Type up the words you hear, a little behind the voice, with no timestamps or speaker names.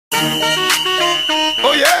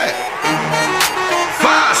Oh yeah.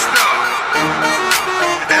 5-star.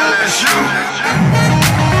 LSU.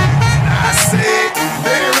 I said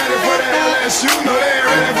they ain't ready for the LSU. No, they ain't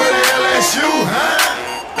ready for the LSU,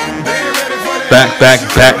 huh? They ain't ready for the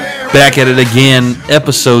Back at it again.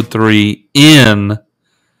 Episode 3 in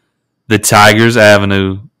the Tigers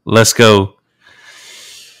Avenue. Let's go.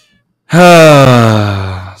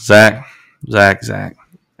 Zach.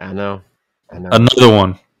 I know. Another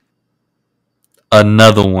one.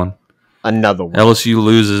 LSU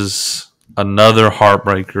loses another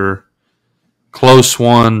heartbreaker. Close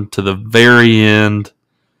one to the very end.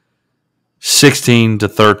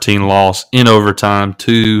 16-13 loss in overtime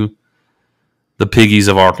to the Piggies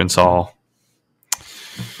of Arkansas.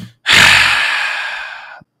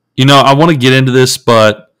 You know, I want to get into this,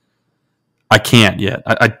 but I can't yet.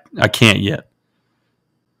 I can't yet.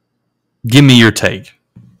 Give me your take.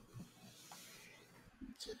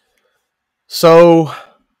 So,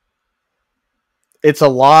 it's a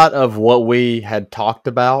lot of what we had talked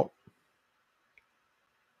about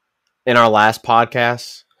in our last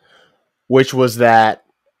podcast, which was that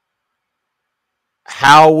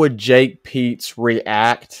how would Jake Peetz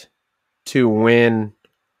react to when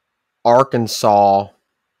Arkansas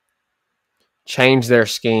changed their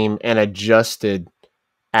scheme and adjusted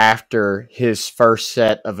after his first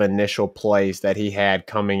set of initial plays that he had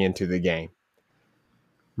coming into the game.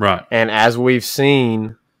 Right. And as we've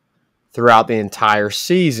seen throughout the entire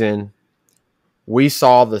season, we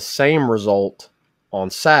saw the same result on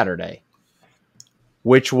Saturday,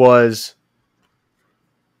 which was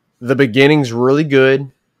the beginning's really good.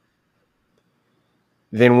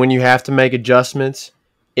 Then when you have to make adjustments,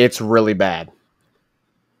 it's really bad.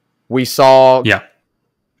 We saw Garrett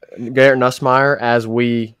Nussmeier, as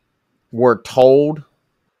we were told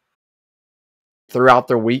throughout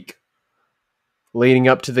the week leading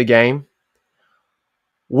up to the game,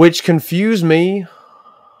 which confused me,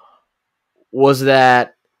 was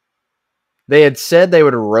that they had said they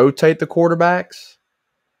would rotate the quarterbacks,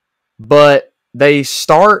 but they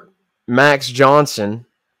start Max Johnson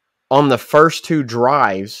on the first 2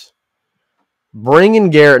 drives, bring in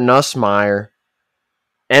Garrett Nussmeier,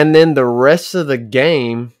 and then the rest of the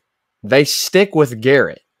game, they stick with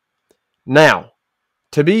Garrett. Now,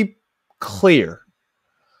 to be clear,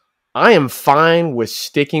 I am fine with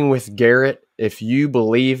sticking with Garrett if you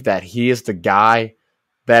believe that he is the guy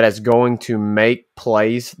that is going to make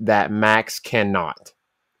plays that Max cannot.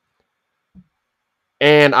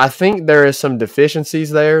 And I think there is some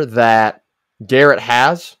deficiencies there that Garrett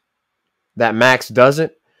has that Max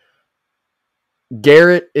doesn't.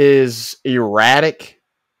 Garrett is erratic.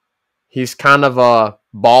 He's kind of a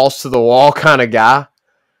balls to the wall kind of guy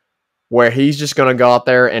where he's just going to go out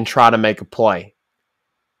there and try to make a play.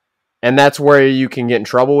 And that's where you can get in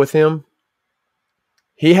trouble with him.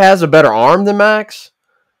 He has a better arm than Max,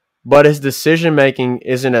 but his decision-making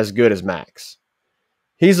isn't as good as Max.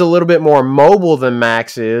 He's a little bit more mobile than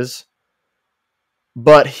Max is,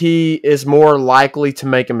 but he is more likely to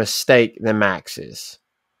make a mistake than Max is.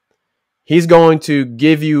 He's going to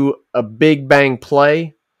give you a big bang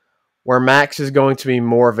play, where Max is going to be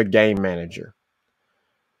more of a game manager.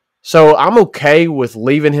 So I'm okay with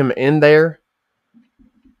leaving him in there,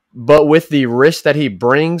 but with the risk that he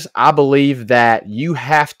brings, I believe that you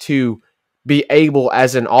have to be able,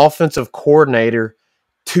 as an offensive coordinator,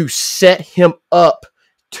 to set him up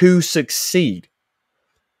to succeed.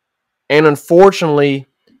 And unfortunately,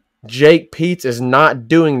 Jake Peetz is not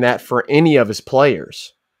doing that for any of his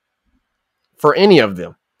players. For any of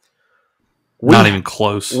them. Not even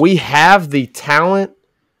close. We have the talent,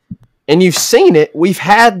 and you've seen it. We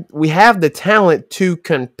have the talent to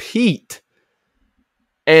compete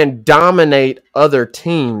and dominate other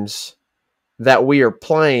teams that we are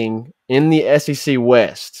playing in the SEC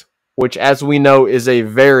West, which, as we know, is a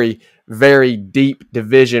very, very deep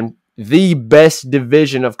division, the best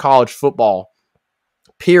division of college football,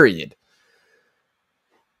 period.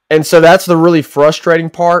 And so that's the really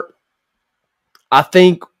frustrating part. I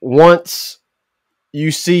think once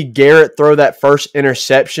you see Garrett throw that first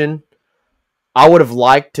interception, I would have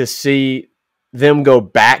liked to see them go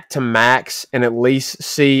back to Max and at least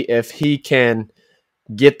see if he can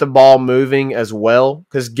get the ball moving as well.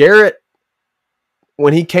 Because Garrett,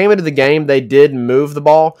 when he came into the game, they did move the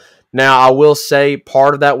ball. Now, I will say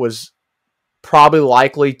part of that was probably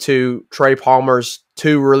likely to Trey Palmer's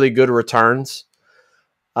 2 really good returns.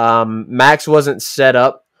 Max wasn't set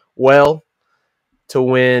up well to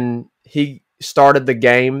when he started the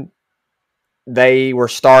game. They were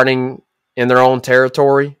starting in their own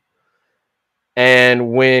territory.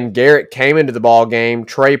 And when Garrett came into the ball game,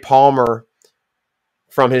 Trey Palmer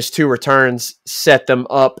from his 2 returns set them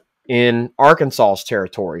up in Arkansas's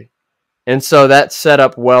territory. And so that set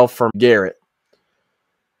up well for Garrett.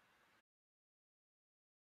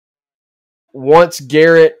 Once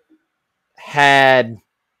Garrett had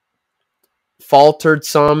faltered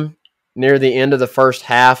some near the end of the first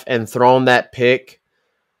half and thrown that pick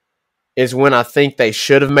is when I think they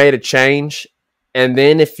should have made a change. And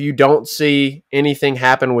then if you don't see anything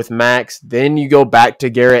happen with Max, then you go back to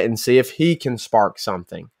Garrett and see if he can spark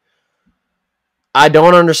something. I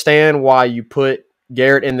don't understand why you put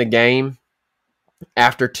Garrett in the game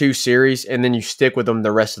after 2 series and then you stick with him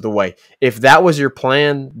the rest of the way. If that was your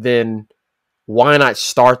plan, then why not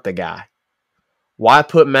start the guy? Why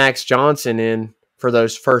put Max Johnson in for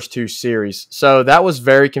those first 2 series? So that was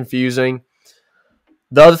very confusing.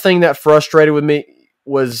 The other thing that frustrated with me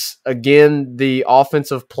was, again, the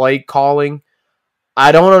offensive play calling.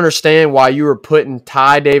 I don't understand why you were putting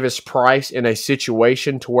Ty Davis Price in a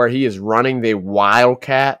situation to where he is running the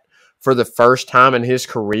Wildcat for the first time in his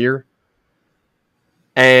career.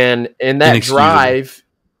 And in that drive,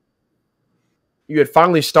 you had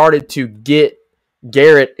finally started to get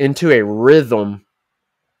Garrett into a rhythm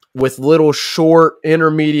with little short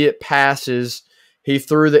intermediate passes. He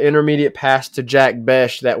threw the intermediate pass to Jack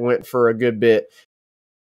Besh that went for a good bit.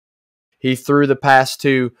 He threw the pass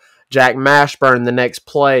to Jack Mashburn the next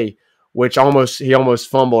play, which he almost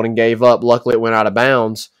fumbled and gave up. Luckily, it went out of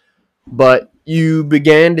bounds. But you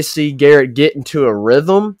began to see Garrett get into a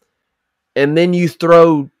rhythm, and then you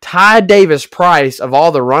throw Ty Davis Price, of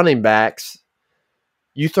all the running backs,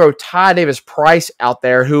 you throw Ty Davis Price out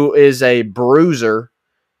there, who is a bruiser,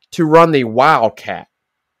 to run the Wildcat.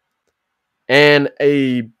 And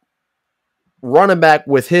a running back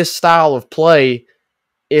with his style of play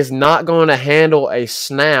is not going to handle a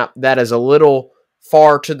snap that is a little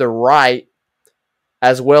far to the right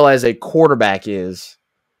as well as a quarterback is.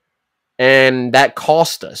 And that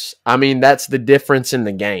cost us. I mean, that's the difference in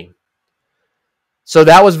the game. So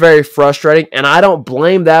that was very frustrating. And I don't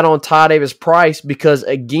blame that on Ty Davis Price because,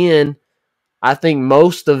 again, I think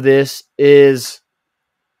most of this is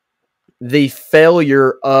the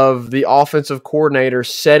failure of the offensive coordinator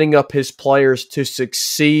setting up his players to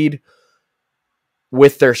succeed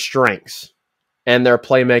with their strengths and their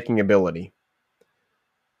playmaking ability.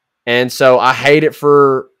 And so I hate it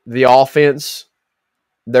for the offense.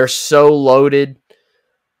 They're so loaded,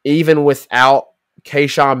 even without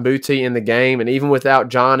Kayshon Boutte in the game and even without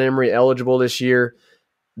John Emery eligible this year.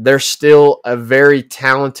 They're still a very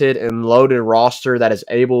talented and loaded roster that is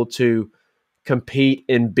able to compete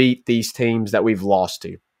and beat these teams that we've lost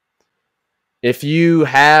to. If you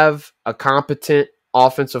have a competent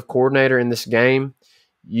offensive coordinator in this game,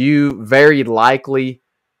 you very likely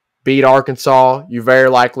beat Arkansas. You very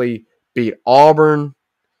likely beat Auburn.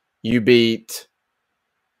 You beat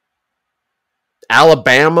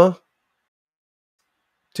Alabama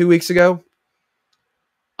 2 weeks ago.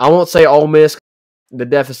 I won't say Ole Miss. The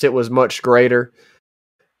deficit was much greater.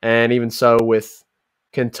 And even so with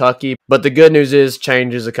Kentucky. But the good news is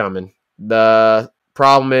changes are coming. The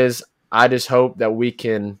problem is I just hope that we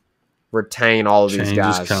can retain all of these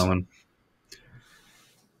guys. Change is coming.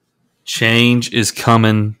 Change is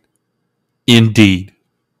coming indeed.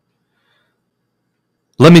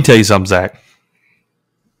 Let me tell you something, Zach.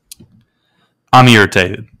 I'm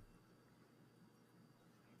irritated.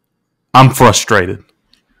 I'm frustrated.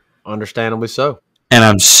 Understandably so. And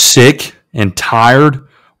I'm sick and tired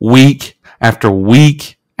week after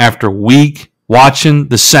week after week watching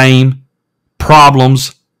the same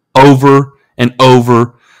problems over and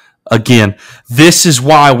over again. This is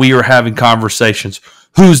why we are having conversations.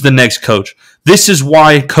 Who's the next coach? This is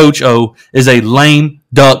why Coach O is a lame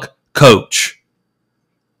duck coach.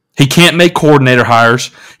 He can't make coordinator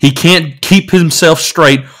hires. He can't keep himself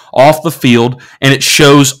straight off the field, and it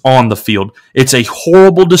shows on the field. It's a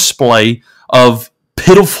horrible display of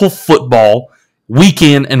pitiful football week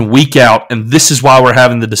in and week out, and this is why we're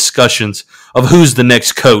having the discussions of who's the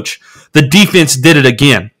next coach. The defense did it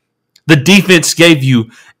again. The defense gave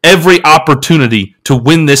you every opportunity to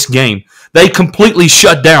win this game. They completely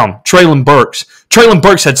shut down Treylon Burks. Treylon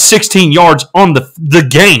Burks had 16 yards on the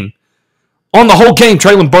game. On the whole game,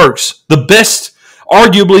 Treylon Burks, the best,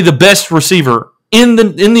 arguably the best receiver in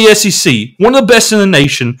the SEC, one of the best in the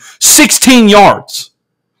nation, 16 yards.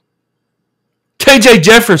 KJ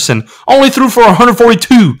Jefferson only threw for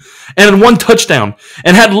 142 and 1 touchdown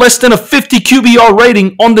and had less than a 50 QBR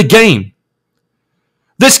rating on the game.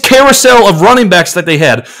 This carousel of running backs that they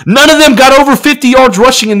had, none of them got over 50 yards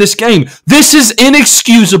rushing in this game. This is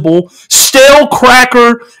inexcusable, stale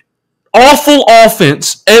cracker, awful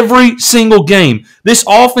offense every single game. This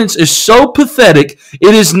offense is so pathetic,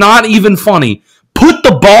 it is not even funny. Put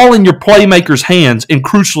the ball in your playmakers' hands in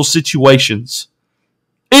crucial situations.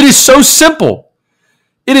 It is so simple.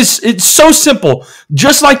 It's so simple.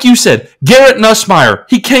 Just like you said, Garrett Nussmeier,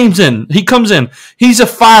 he comes in. He's a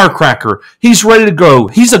firecracker. He's ready to go.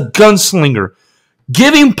 He's a gunslinger.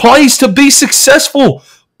 Give him plays to be successful.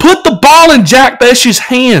 Put the ball in Jack Besh's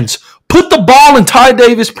hands. Put the ball in Ty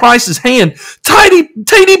Davis Price's hand.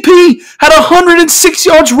 TDP had 106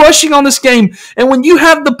 yards rushing on this game. And when you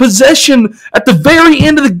have the possession at the very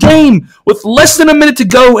end of the game with less than a minute to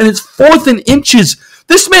go and it's 4th and inches,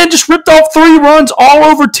 this man just ripped off 3 runs all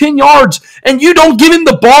over 10 yards, and you don't give him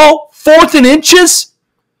the ball 4th and inches?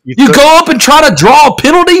 You go up and try to draw a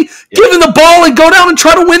penalty? Give him the ball and go down and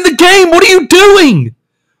try to win the game. What are you doing?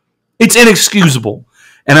 It's inexcusable.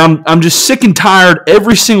 And I'm just sick and tired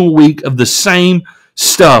every single week of the same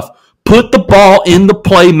stuff. Put the ball in the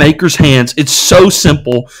playmakers' hands. It's so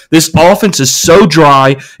simple. This offense is so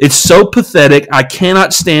dry. It's so pathetic. I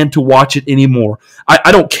cannot stand to watch it anymore.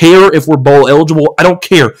 I don't care if we're bowl eligible. I don't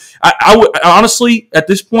care. I honestly, at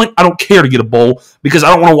this point, I don't care to get a bowl because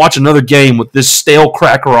I don't want to watch another game with this stale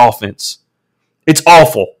cracker offense. It's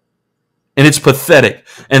awful. And it's pathetic.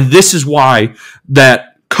 And this is why that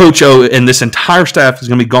Coach O and this entire staff is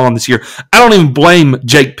going to be gone this year. I don't even blame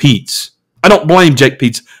Jake Peets. I don't blame Jake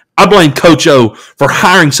Peets. I blame Coach O for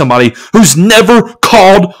hiring somebody who's never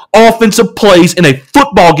called offensive plays in a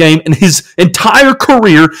football game in his entire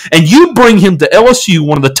career, and you bring him to LSU,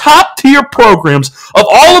 one of the top-tier programs of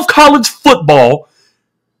all of college football,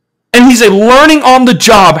 and he's a learning on the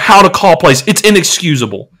job how to call plays. It's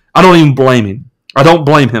inexcusable. I don't even blame him. I don't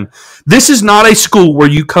blame him. This is not a school where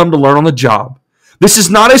you come to learn on the job. This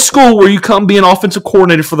is not a school where you come be an offensive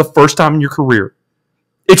coordinator for the first time in your career.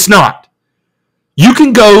 It's not. You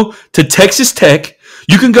can go to Texas Tech.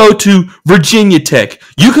 You can go to Virginia Tech.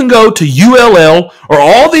 You can go to ULL or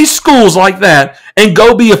all these schools like that and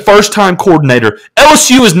go be a first-time coordinator.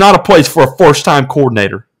 LSU is not a place for a first-time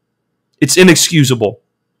coordinator. It's inexcusable.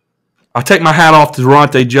 I take my hat off to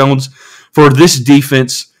Durante Jones for this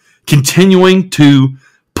defense continuing to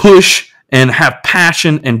push and have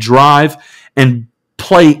passion and drive and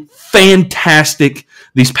play fantastic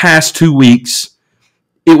these past 2 weeks.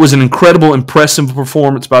 It was an incredible, impressive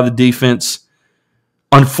performance by the defense.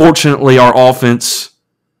 Unfortunately, our offense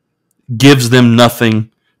gives them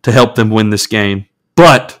nothing to help them win this game.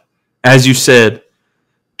 But, as you said,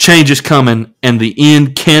 change is coming, and the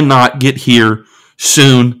end cannot get here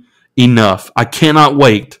soon enough. I cannot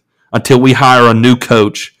wait until we hire a new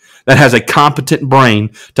coach that has a competent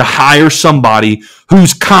brain to hire somebody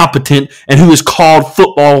who's competent and who has called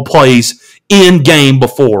football plays in game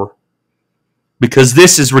before. Because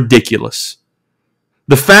this is ridiculous.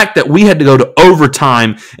 The fact that we had to go to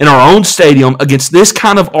overtime in our own stadium against this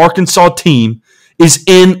kind of Arkansas team is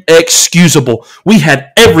inexcusable. We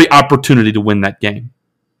had every opportunity to win that game.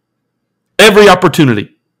 Every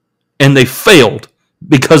opportunity. And they failed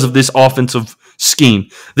because of this offensive scheme.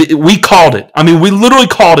 We called it. I mean, we literally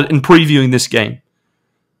called it in previewing this game.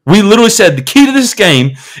 We literally said the key to this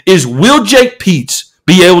game is, will Jake Peets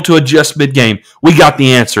be able to adjust mid-game? We got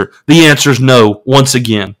the answer. The answer is no, once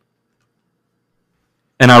again.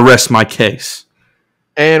 And I rest my case.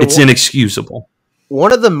 And it's inexcusable.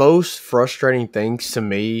 One of the most frustrating things to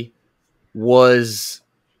me was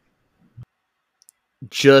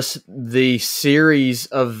just the series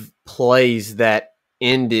of plays that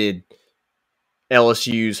ended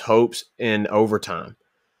LSU's hopes in overtime.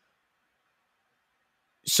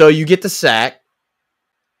 So you get the sack.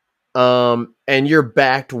 And you're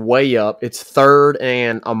backed way up. It's 3rd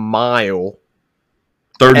and a mile.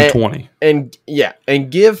 3rd and 20. And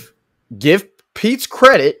give Pete's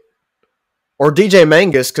credit, or DJ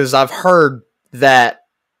Mangus, because I've heard that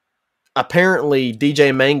apparently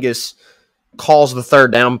DJ Mangus calls the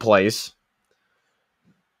 3rd down plays.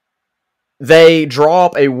 They draw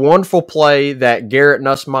up a wonderful play that Garrett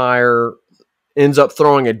Nussmeier ends up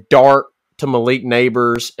throwing a dart to Malik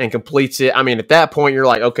Neighbors and completes it. I mean, at that point, you're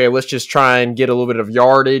like, okay, let's just try and get a little bit of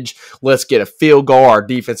yardage. Let's get a field goal. Our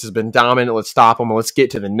defense has been dominant. Let's stop them. Let's get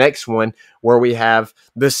to the next one where we have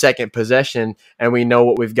the second possession and we know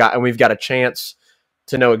what we've got, and we've got a chance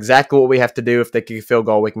to know exactly what we have to do. If they kick a field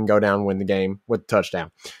goal, we can go down and win the game with a touchdown.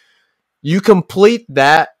 You complete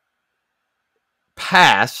that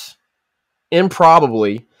pass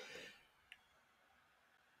improbably,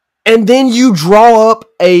 and then you draw up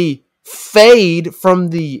a fade from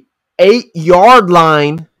the 8-yard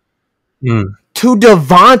line to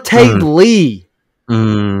Devontae Lee.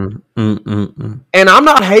 And I'm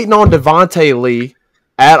not hating on Devontae Lee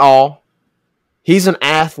at all. He's an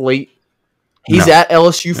athlete. He's at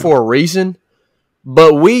LSU for a reason.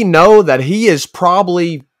 But we know that he is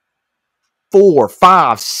probably 4,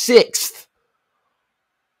 5, 6th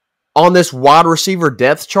on this wide receiver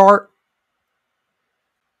depth chart.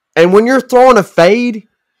 And when you're throwing a fade,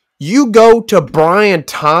 you go to Brian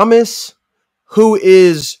Thomas, who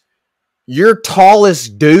is your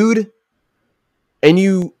tallest dude, and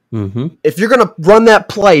you, if you're going to run that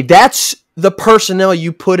play, that's the personnel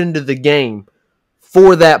you put into the game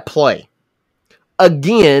for that play.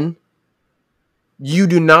 Again, you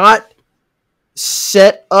do not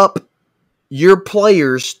set up your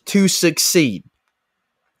players to succeed.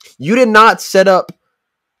 You did not set up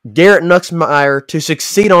Garrett Nuxmeyer to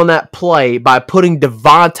succeed on that play by putting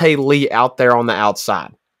Devontae Lee out there on the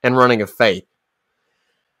outside and running a fade.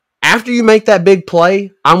 After you make that big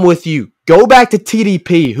play, I'm with you. Go back to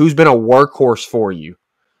TDP, who's been a workhorse for you.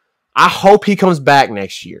 I hope he comes back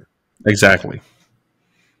next year. Exactly.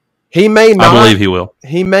 He may not. I believe he will.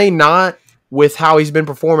 He may not with how he's been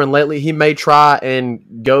performing lately. He may try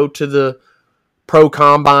and go to the pro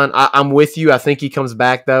combine. I'm with you. I think he comes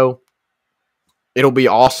back, though. It'll be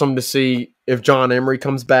awesome to see if John Emery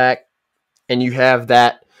comes back and you have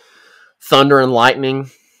that thunder and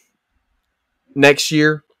lightning next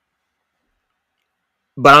year.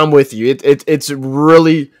 But I'm with you. It's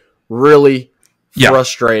really, really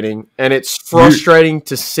frustrating. And it's frustrating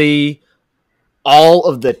to see all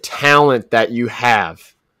of the talent that you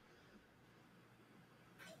have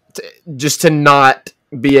just to not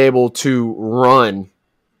be able to run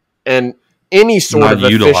and any sort of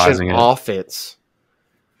efficient offense.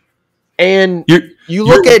 And you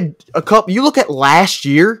look at last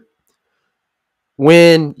year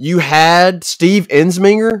when you had Steve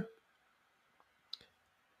Ensminger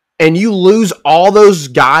and you lose all those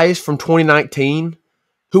guys from 2019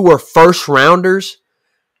 who were first rounders.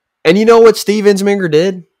 And you know what Steve Ensminger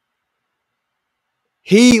did?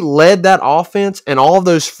 He led that offense and all of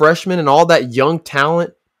those freshmen and all that young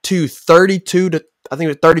talent to 32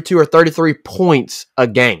 or 33 points a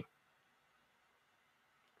game.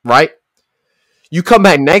 Right? You come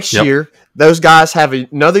back next year, those guys have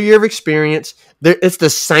another year of experience. It's the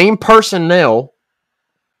same personnel.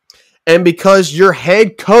 And because your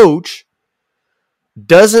head coach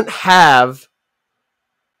doesn't have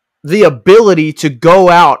the ability to go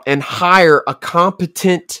out and hire a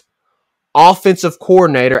competent offensive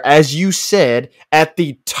coordinator, as you said, at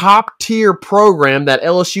the top tier program that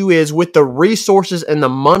LSU is with the resources and the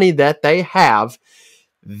money that they have,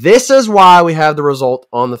 this is why we have the result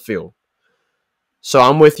on the field. So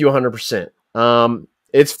I'm with you 100%.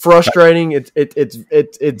 It's frustrating. It's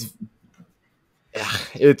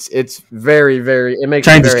very, very. It makes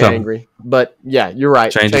me very angry. But yeah, you're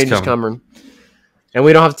right. Change is coming. And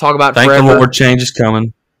we don't have to talk about it forever. Thank the Lord, change is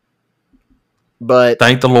coming. But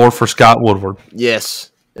thank the Lord for Scott Woodward.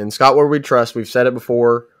 Yes. In Scott Woodward we trust. We've said it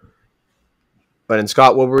before. But in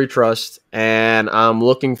Scott Woodward we trust. And I'm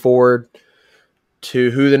looking forward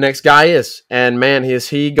to who the next guy is. And man, is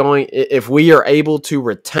he going, if we are able to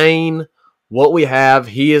retain what we have,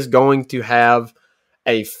 he is going to have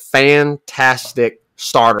a fantastic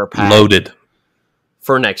starter pack. Loaded.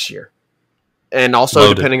 For next year. And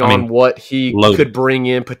also depending on what he could bring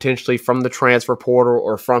in potentially from the transfer portal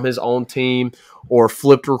or from his own team or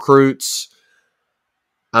flipped recruits.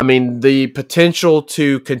 I mean, the potential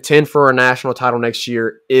to contend for a national title next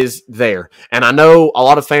year is there. And I know a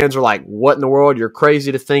lot of fans are like, what in the world? You're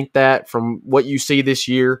crazy to think that from what you see this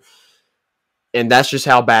year. And that's just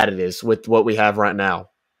how bad it is with what we have right now.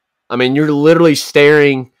 I mean, you're literally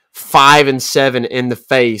staring 5-7 in the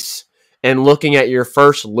face and looking at your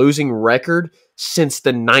first losing record since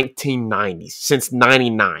the 1990s, since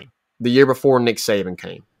 99, the year before Nick Saban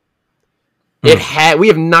came. We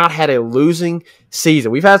have not had a losing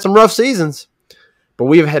season. We've had some rough seasons, but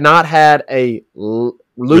we have not had a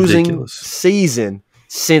losing season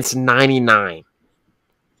since 99.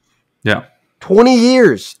 Yeah. 20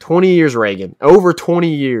 years, Reagan. Over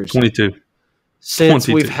 20 years. 22. Since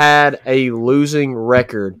we've had a losing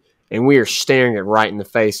record, and we are staring it right in the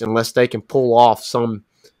face unless they can pull off some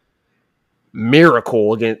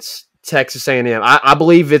miracle against Texas A&M. I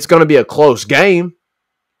believe it's going to be a close game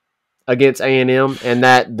against A&M, and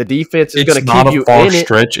that the defense is going to keep you in it. It's not a far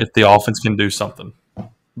stretch if the offense can do something.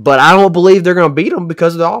 But I don't believe they're going to beat them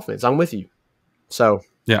because of the offense. I'm with you. So,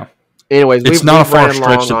 yeah. Anyways, it's not a far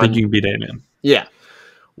stretch to think you can beat A&M. Yeah.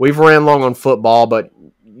 We've ran long on football, but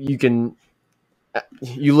you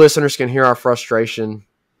listeners can hear our frustration.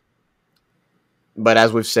 But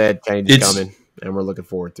as we've said, change is coming, and we're looking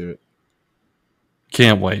forward to it.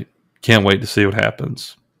 Can't wait. Can't wait to see what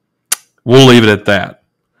happens. We'll leave it at that.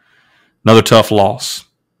 Another tough loss.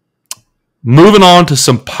 Moving on to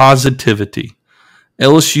some positivity.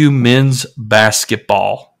 LSU men's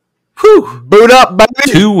basketball. Whew. Boot up, baby.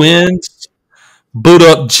 2 wins. Boot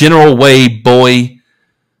up General Wade, boy.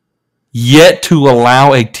 Yet to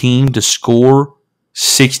allow a team to score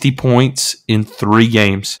 60 points in 3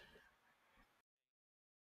 games.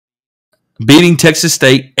 Beating Texas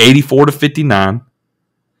State 84-59.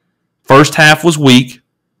 First half was weak.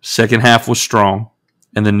 Second half was strong.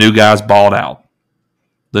 And the new guys balled out.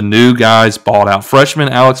 Freshman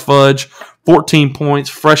Alex Fudge, 14 points.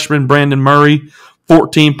 Freshman Brandon Murray,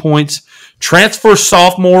 14 points. Transfer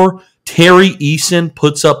sophomore Terry Eason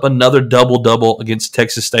puts up another double-double against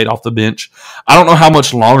Texas State off the bench. I don't know how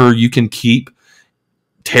much longer you can keep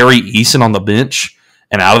Terry Eason on the bench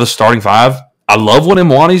and out of the starting 5. I love what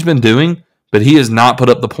Mwani's been doing, but he has not put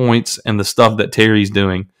up the points and the stuff that Terry's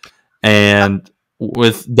doing. And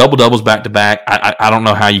with double-doubles back-to-back, I don't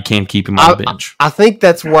know how you can keep him on the bench. I think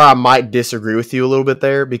that's where I might disagree with you a little bit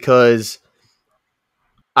there, because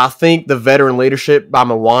I think the veteran leadership by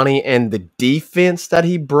Mwani and the defense that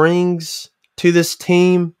he brings to this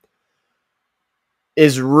team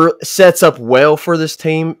sets up well for this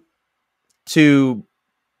team to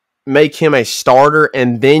make him a starter,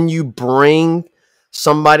 and then you bring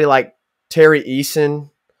somebody like Terry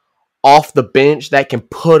Eason off the bench that can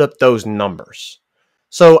put up those numbers.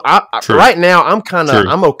 So right now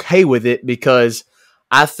I'm okay with it, because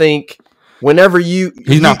I think whenever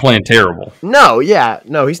he's not playing terrible. No,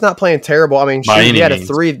 he's not playing terrible. I mean, he had a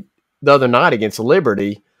 3 the other night against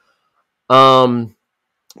Liberty.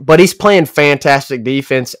 But he's playing fantastic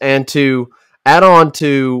defense. And to add on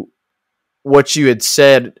to what you had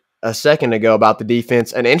said a second ago about the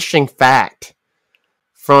defense, an interesting fact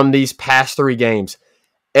from these past 3 games,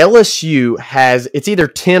 LSU has, it's either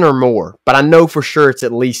 10 or more, but I know for sure it's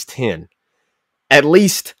at least 10. At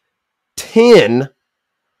least 10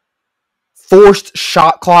 forced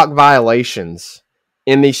shot clock violations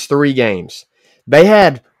in these 3 games. They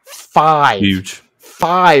had 5. Huge.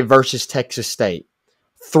 5 versus Texas State.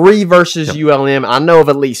 3 versus ULM. I know of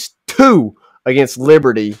at least 2 against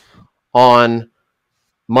Liberty on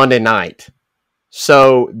Monday night.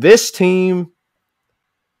 So this team,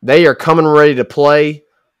 they are coming ready to play.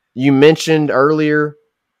 You mentioned earlier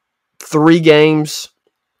 3 games,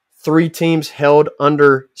 3 teams held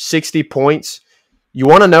under 60 points. You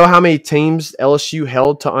want to know how many teams LSU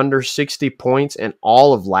held to under 60 points in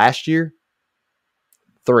all of last year?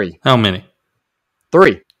 3. How many?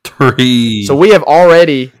 3. 3. So we have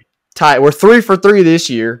already tied. We're 3 for 3 this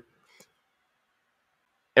year.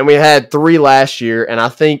 And we had 3 last year. And I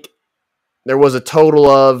think there was a total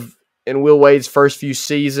of, in Will Wade's first few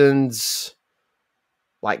seasons,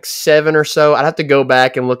 like 7 or so. I'd have to go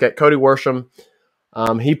back and look at Cody Worsham.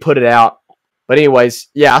 He put it out. But anyways,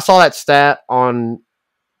 yeah, I saw that stat on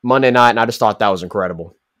Monday night, and I just thought that was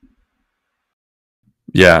incredible.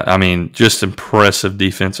 Yeah, I mean, just impressive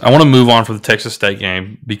defense. I want to move on from the Texas State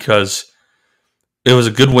game because it was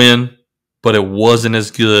a good win, but it wasn't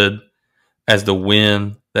as good as the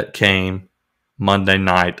win that came Monday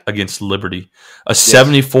night against Liberty. A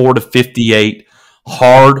 74-58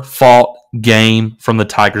 hard-fought game from the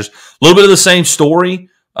Tigers. A little bit of the same story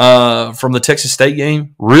from the Texas State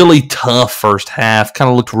game. Really tough first half. Kind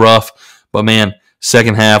of looked rough, but man,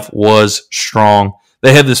 second half was strong.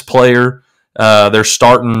 They had this player, their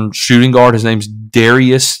starting shooting guard. His name's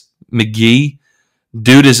Darius McGee.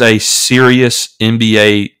 Dude is a serious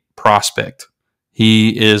NBA prospect.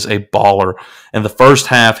 He is a baller. And the first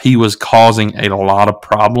half, he was causing a lot of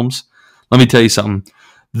problems. Let me tell you something.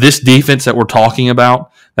 This defense that we're talking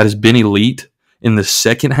about that has been elite in the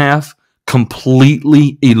second half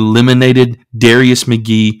completely eliminated Darius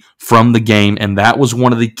McGee from the game, and that was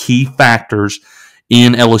one of the key factors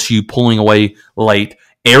in LSU pulling away late.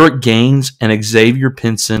 Eric Gaines and Xavier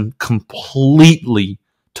Pinson completely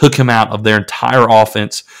took him out of their entire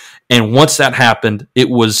offense, and once that happened, it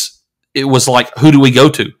was like, who do we go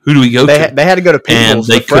to? Who do we go to? They had to go to Peebles,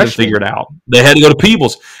 and they couldn't figure it out. They had to go to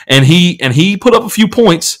Peebles, and he put up a few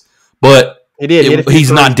points, but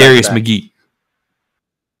he's not Darius McGee.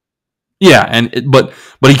 Yeah, but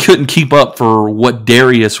he couldn't keep up for what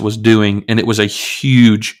Darius was doing, and it was a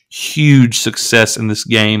huge, huge success in this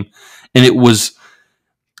game. And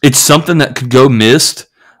it's something that could go missed,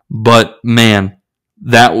 but man,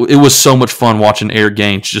 it was so much fun watching Eric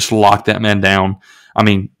Gaines just lock that man down. I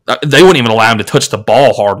mean, they wouldn't even allow him to touch the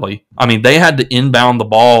ball hardly. I mean, they had to inbound the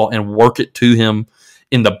ball and work it to him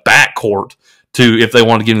in the backcourt if they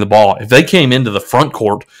wanted to give him the ball. If they came into the front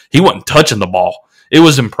court, he wasn't touching the ball. It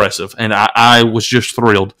was impressive, and I was just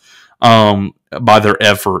thrilled by their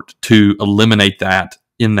effort to eliminate that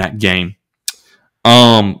in that game.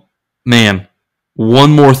 Man,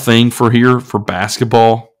 one more thing for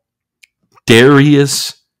basketball.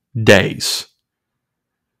 Darius Days.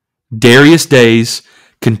 Darius Days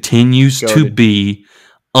continues to be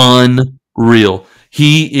unreal.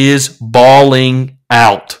 He is balling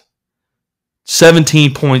out.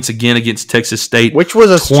 17 points again against Texas State, which was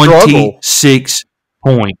a 26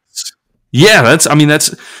 points. Yeah, that's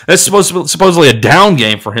supposedly a down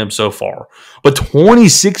game for him so far. But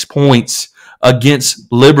 26 points against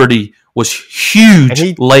Liberty was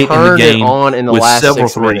huge late in the game on in the with last several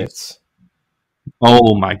 6 threes. minutes.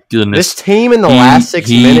 Oh my goodness. This team in the last 6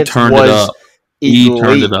 minutes was elite. He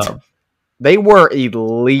turned it up. They were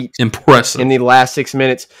elite. Impressive. In the last 6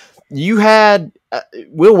 minutes. You had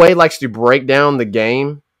Will Wade likes to break down the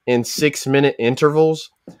game in 6-minute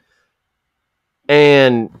intervals.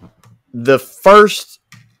 And it was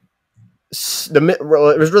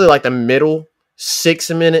really like the middle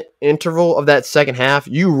 6-minute interval of that second half.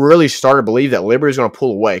 You really started to believe that Liberty was going to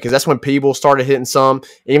pull away, because that's when people started hitting some.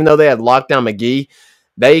 Even though they had locked down McGee,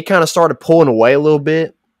 they kind of started pulling away a little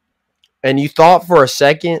bit. And you thought for a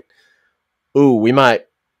second, ooh, we might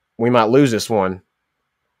lose this one.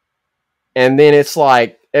 And then it's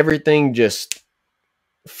like everything just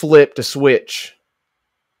flipped a switch.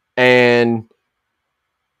 And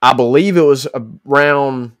I believe it was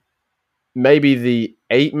around maybe the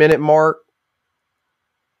 8-minute mark.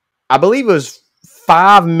 I believe it was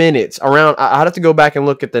 5 minutes around. I'd have to go back and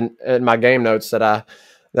look at my game notes that I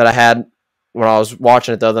had when I was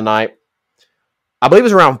watching it the other night. I believe it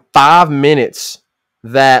was around 5 minutes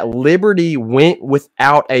that Liberty went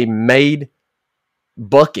without a made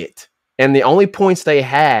bucket. And the only points they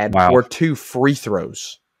had were 2 free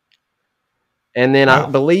throws. And then I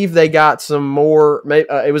believe they got some more.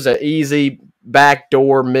 It was an easy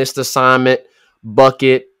backdoor missed assignment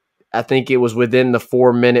bucket. I think it was within the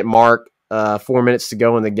 4-minute mark, 4 minutes to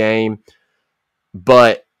go in the game.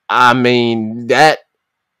 But, I mean, that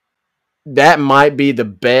might be the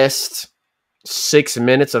best 6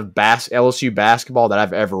 minutes of LSU basketball that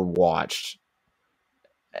I've ever watched.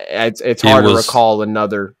 It's hard to recall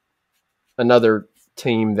another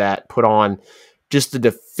team that put on just the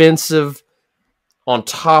defensive on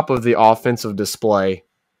top of the offensive display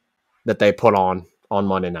that they put on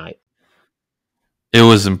Monday night. It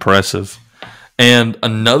was impressive. And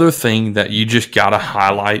another thing that you just got to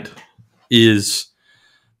highlight is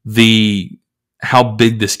how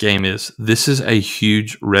big this game is. This is a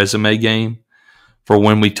huge resume game for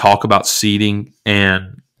when we talk about seeding,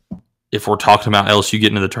 and if we're talking about LSU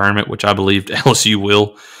getting to the tournament, which I believe LSU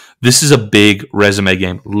will. This is a big resume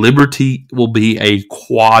game. Liberty will be a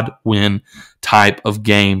quad win type of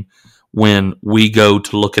game when we go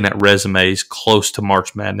to looking at resumes close to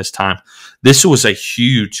March Madness time. This was a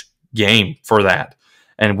huge game for that.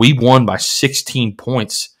 And we won by 16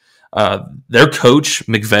 points. Their coach,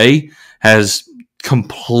 McVay, has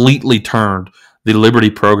completely turned the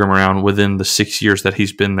Liberty program around within the 6 years that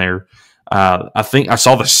he's been there. I think I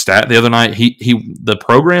saw the stat the other night. The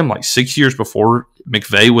program, like 6 years before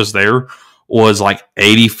McVay was there, was like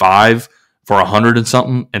 85 for 100 and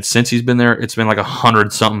something. And since he's been there, it's been like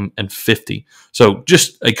 100 something and 50. So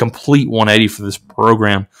just a complete 180 for this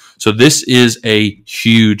program. So this is a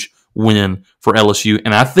huge win for LSU.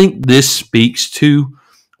 And I think this speaks to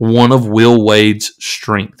one of Will Wade's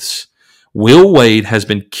strengths. Will Wade has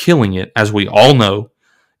been killing it, as we all know,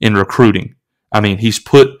 in recruiting. I mean, he's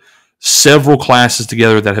put several classes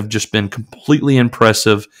together that have just been completely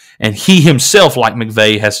impressive. And he himself, like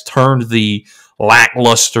McVay, has turned the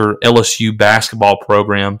lackluster LSU basketball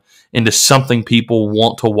program into something people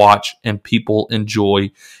want to watch and people enjoy.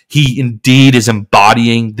 He indeed is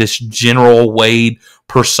embodying this General Wade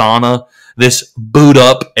persona, this boot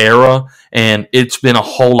up era, and it's been a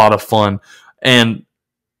whole lot of fun. And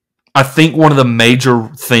I think one of the major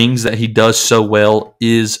things that he does so well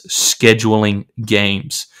is scheduling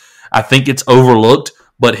games. I think it's overlooked,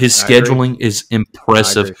 but his scheduling is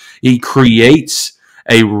impressive. He creates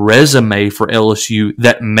a resume for LSU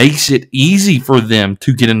that makes it easy for them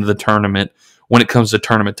to get into the tournament when it comes to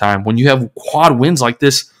tournament time. When you have quad wins like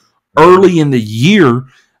this early in the year,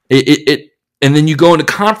 and then you go into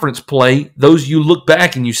conference play, those you look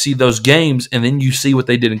back and you see those games, and then you see what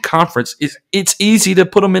they did in conference. It's easy to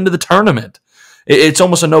put them into the tournament. It's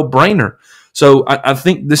almost a no-brainer. So I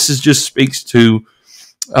think this just speaks to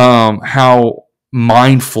how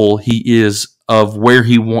mindful he is of where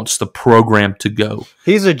he wants the program to go.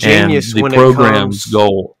 He's a genius when program's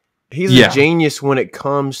goal. He's a genius when it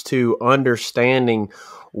comes to understanding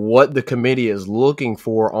what the committee is looking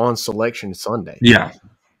for on Selection Sunday. Yeah,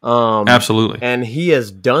 absolutely. And he has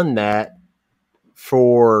done that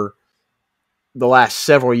for the last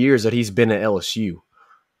several years that he's been at LSU.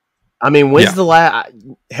 I mean, when's the last?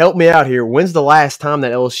 Help me out here. When's the last time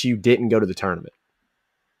that LSU didn't go to the tournament?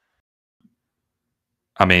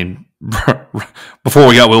 I mean, before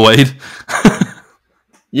we got Will Wade.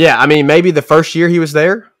 Yeah, I mean, maybe the first year he was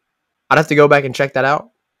there. I'd have to go back and check that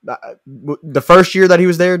out. The first year that he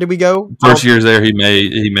was there, did we go? First year's there, we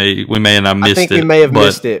may and I missed it. I think we may have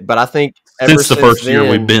missed it, but I think since the first year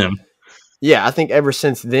we've been. Yeah, I think ever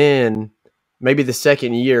since then, maybe the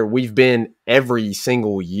second year, we've been every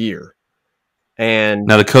single year. And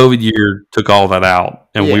now the COVID year took all that out,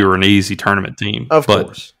 and we were an easy tournament team. Of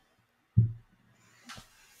course.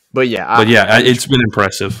 But it's been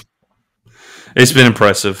impressive. It's been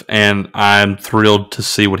impressive, and I'm thrilled to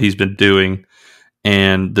see what he's been doing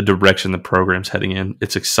and the direction the program's heading in.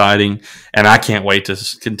 It's exciting, and I can't wait to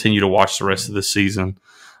continue to watch the rest of the season.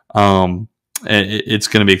 It's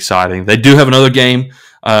going to be exciting. They do have another game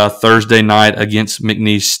Thursday night against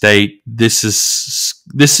McNeese State. This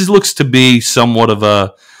looks to be somewhat of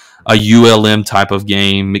a ULM type of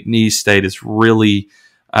game. McNeese State is really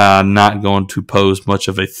not going to pose much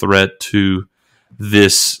of a threat to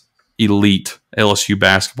this elite LSU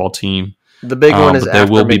basketball team. The big one is they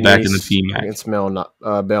will be back in the PMAC against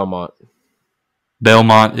Belmont.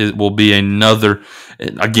 Belmont will be another.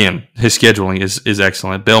 Again, his scheduling is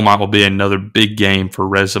excellent. Belmont will be another big game for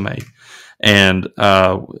resume, and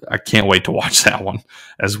I can't wait to watch that one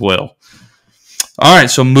as well. All right,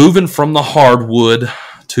 so moving from the hardwood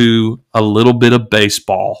to a little bit of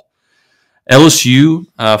baseball. LSU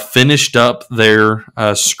finished up their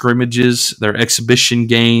scrimmages, their exhibition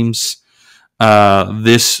games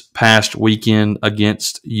this past weekend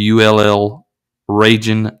against ULL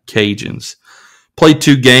Ragin' Cajuns. Played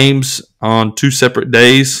 2 games on 2 separate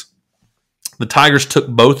days. The Tigers took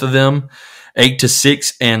both of them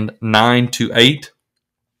 8-6 and 9-8.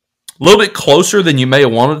 A little bit closer than you may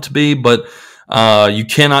have wanted it to be, but you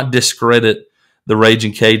cannot discredit the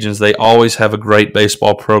Ragin' Cajuns. They always have a great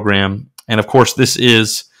baseball program. And, of course, this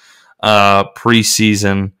is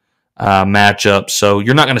preseason matchup, so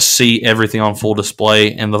you're not going to see everything on full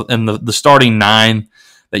display. And the starting 9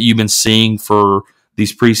 that you've been seeing for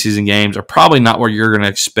these preseason games are probably not what you're going to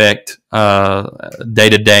expect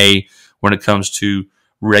day-to-day when it comes to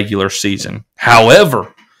regular season.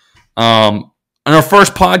 However, in our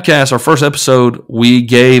first podcast, our first episode, we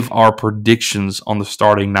gave our predictions on the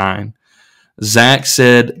starting 9. Zach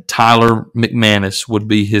said Tyler McManus would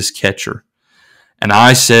be his catcher, and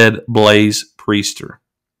I said Blaze Priester.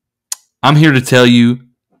 I'm here to tell you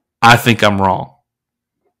I think I'm wrong.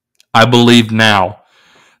 I believe now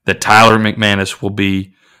that Tyler McManus will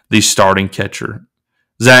be the starting catcher.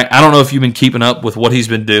 Zach, I don't know if you've been keeping up with what he's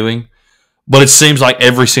been doing, but it seems like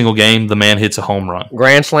every single game the man hits a home run.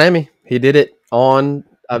 Grand Slammy. He did it on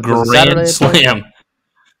a Grand Slam.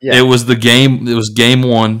 Yeah. It was game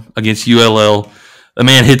 1 against ULL. The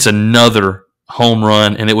man hits another home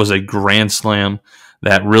run, and it was a grand slam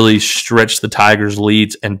that really stretched the Tigers'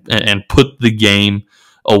 leads and put the game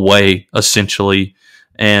away, essentially.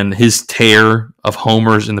 And his tear of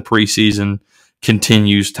homers in the preseason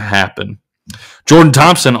continues to happen. Jordan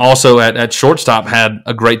Thompson also at shortstop had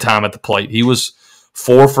a great time at the plate. He was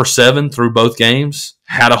 4 for 7 through both games,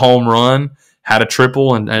 had a home run, had a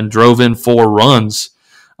triple, and drove in 4 runs.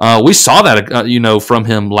 We saw that, from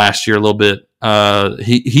him last year a little bit.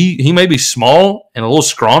 He may be small and a little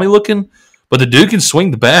scrawny looking, but the dude can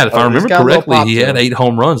swing the bat. If I remember correctly, he had 8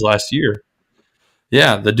 home runs last year.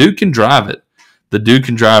 Yeah, the dude can drive it.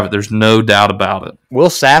 There's no doubt about it. Will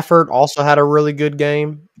Safford also had a really good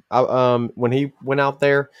game when he went out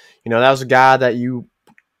there. That was a guy that you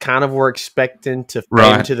kind of were expecting to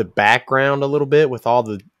fade into the background a little bit with all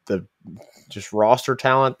the just roster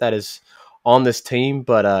talent that is on this team.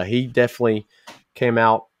 But he definitely came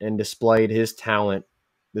out and displayed his talent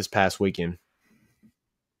this past weekend.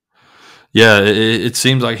 Yeah, it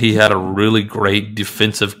seems like he had a really great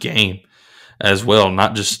defensive game as well.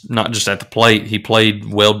 Not just at the plate. He played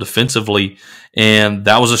well defensively, and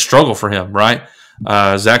that was a struggle for him, right?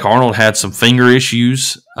 Zach Arnold had some finger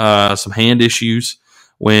issues, some hand issues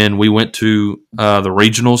when we went to the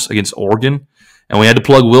regionals against Oregon, and we had to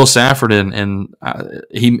plug Will Safford in, and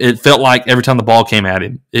it felt like every time the ball came at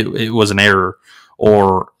him, it was an error,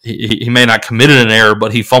 or he may not committed an error,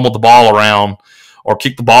 but he fumbled the ball around or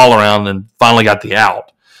kicked the ball around and finally got the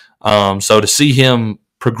out. So to see him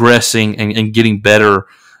progressing and getting better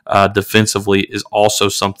defensively is also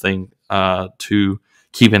something to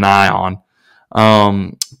keep an eye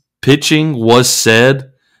on. Pitching was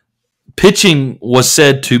said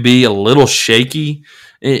to be a little shaky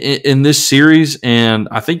in this series, and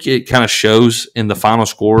I think it kind of shows in the final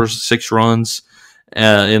scores: 6 runs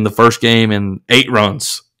in the first game and 8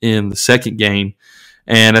 runs in the second game.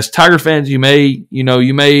 And as Tiger fans, you may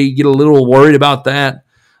get a little worried about that,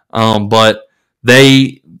 but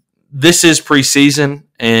this is preseason,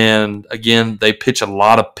 and again, they pitch a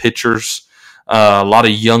lot of pitchers, a lot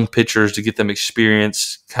of young pitchers to get them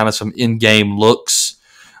experience, kind of some in-game looks.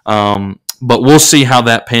 But we'll see how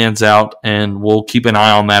that pans out, and we'll keep an eye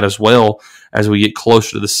on that as well as we get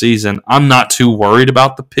closer to the season. I'm not too worried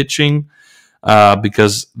about the pitching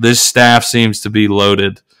because this staff seems to be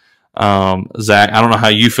loaded. Zach, I don't know how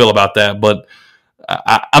you feel about that, but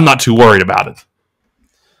I'm not too worried about it.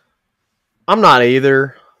 I'm not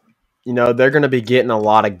either. They're going to be getting a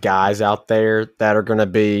lot of guys out there that are going to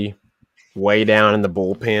be way down in the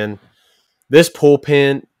bullpen. This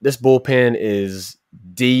bullpen is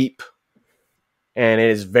deep, and it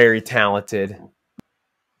is very talented.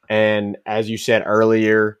 And as you said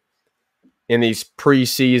earlier, in these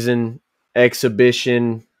preseason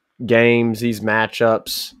exhibition games, these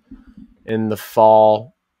matchups in the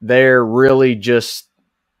fall, they're really just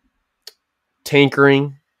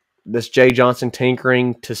tinkering, this Jay Johnson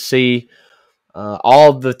tinkering to see all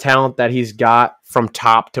of the talent that he's got from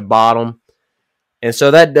top to bottom. And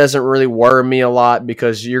so that doesn't really worry me a lot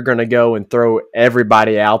because you're going to go and throw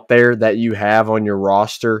everybody out there that you have on your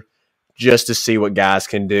roster just to see what guys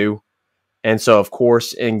can do. And so, of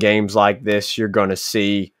course, in games like this, you're going to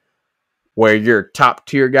see where your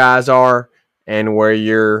top-tier guys are and where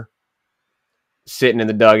your sitting in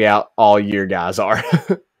the dugout all year guys are.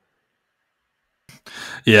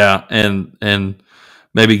 Yeah, and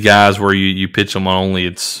maybe guys where you pitch them on only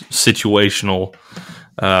it's situational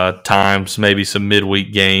times, maybe some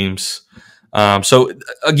midweek games. So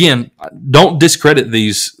again, don't discredit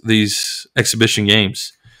these exhibition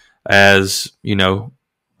games as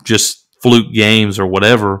just fluke games or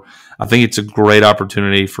whatever. I think it's a great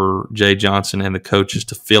opportunity for Jay Johnson and the coaches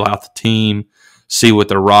to feel out the team, see what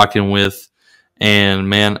they're rocking with, and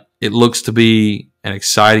man, it looks to be an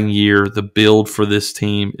exciting year. The build for this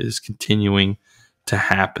team is continuing to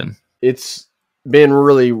happen. It's been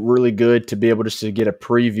really, really good to be able to get a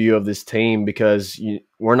preview of this team because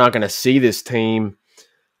we're not going to see this team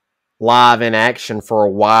live in action for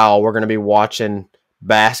a while. We're going to be watching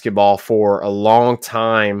basketball for a long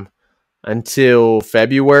time until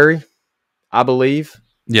February, I believe.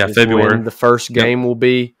 Yeah, February. When the first game will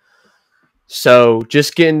be. So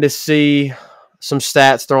just getting to see some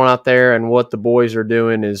stats thrown out there and what the boys are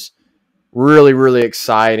doing is really, really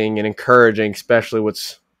exciting and encouraging, especially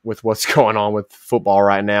with what's going on with football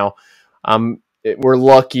right now. We're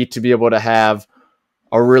lucky to be able to have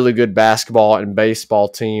a really good basketball and baseball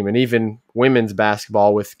team, and even women's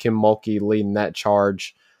basketball with Kim Mulkey leading that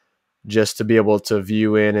charge, just to be able to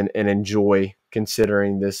view in and enjoy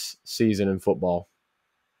considering this season in football.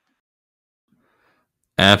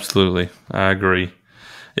 Absolutely. I agree.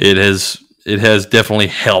 It has definitely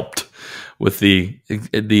helped with the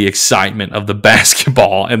excitement of the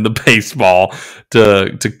basketball and the baseball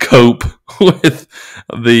to cope with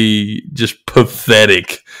the just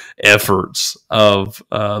pathetic efforts of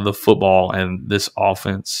the football and this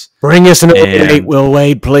offense. Bring us an 8, Will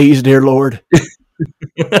Wade, please, dear Lord.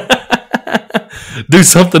 Do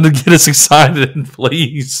something to get us excited,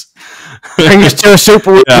 please. Bring us to a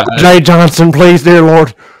Super Bowl, Jay Johnson, please, dear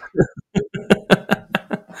Lord.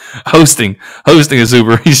 Hosting a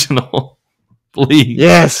Super Regional. Please.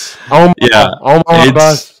 Yes. Omaha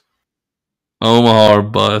bus. Omaha or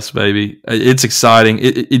bus, baby. It's exciting.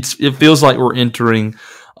 It feels like we're entering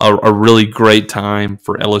a really great time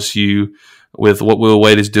for LSU with what Will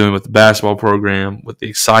Wade is doing with the basketball program, with the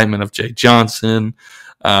excitement of Jay Johnson,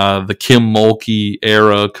 the Kim Mulkey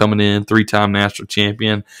era coming in, 3-time national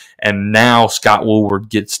champion, and now Scott Woolward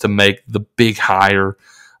gets to make the big hire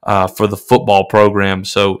for the football program.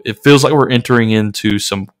 So it feels like we're entering into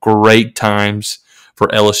some great times for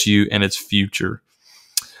LSU and its future.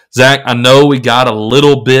 Zach, I know we got a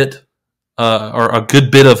little bit or a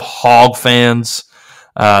good bit of Hog fans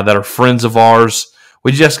that are friends of ours.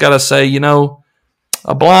 We just got to say,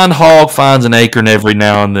 a blind hog finds an acorn every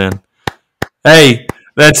now and then. Hey,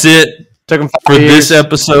 that's it for this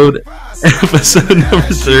episode number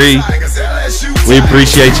 3. We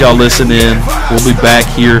appreciate y'all listening. We'll be back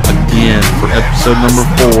here again for episode number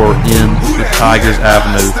 4 in the Tigers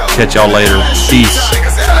Avenue. Catch y'all later. Peace.